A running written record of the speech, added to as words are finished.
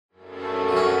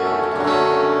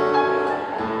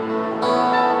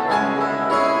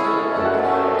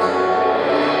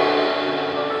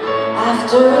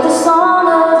After the song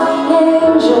of the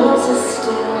angels is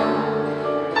still,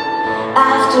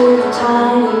 after the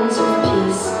tidings of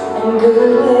peace and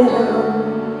goodwill,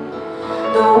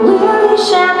 the weary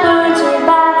shepherds are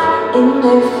back in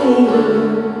their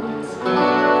fields,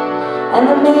 and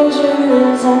the manger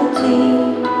is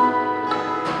empty.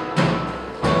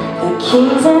 The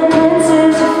kings and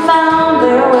princes have found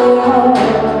their way home.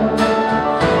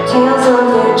 Tales of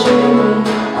their journey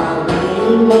are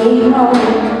being made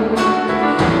known.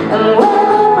 And when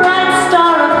the bright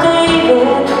star of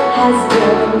David has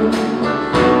dimmed,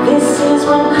 this is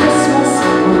when Christmas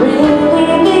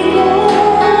really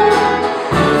began.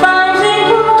 Finding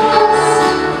the lost,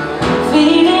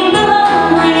 feeding the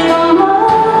hungry, the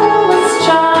motherless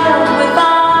child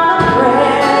without a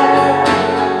prayer.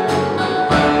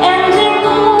 Ending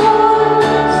the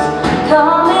wars,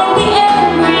 calming the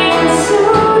angry, and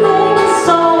soothing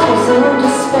souls in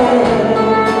despair.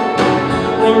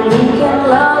 When we can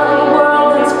love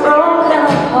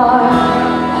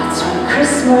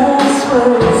Christmas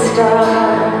will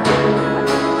start.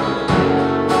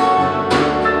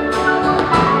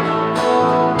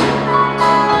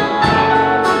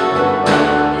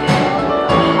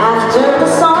 After the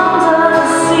songs of the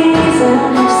season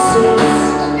have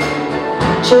ceased,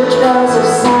 church bells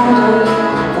have sounded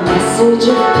the message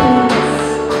of peace.